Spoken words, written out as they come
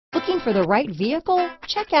Looking for the right vehicle?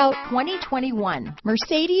 Check out 2021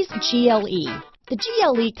 Mercedes GLE. The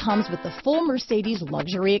GLE comes with the full Mercedes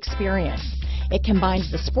luxury experience. It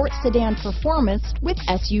combines the sports sedan performance with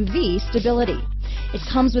SUV stability. It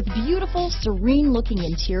comes with beautiful, serene-looking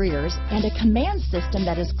interiors and a command system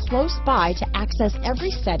that is close by to access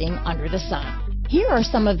every setting under the sun. Here are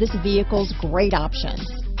some of this vehicle's great options: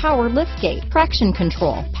 power liftgate, traction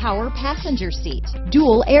control, power passenger seat,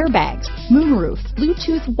 dual airbags, moonroof,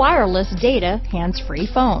 Bluetooth wireless data, hands-free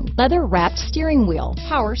phone, leather-wrapped steering wheel,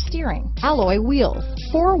 power steering, alloy wheels,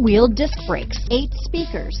 four-wheel disc brakes, 8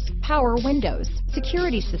 speakers, power windows,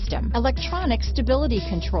 security system, electronic stability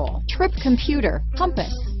control, trip computer,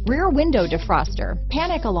 compass, rear window defroster,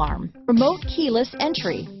 panic alarm, remote keyless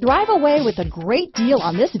entry. Drive away with a great deal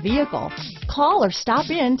on this vehicle. Call or stop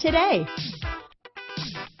in today.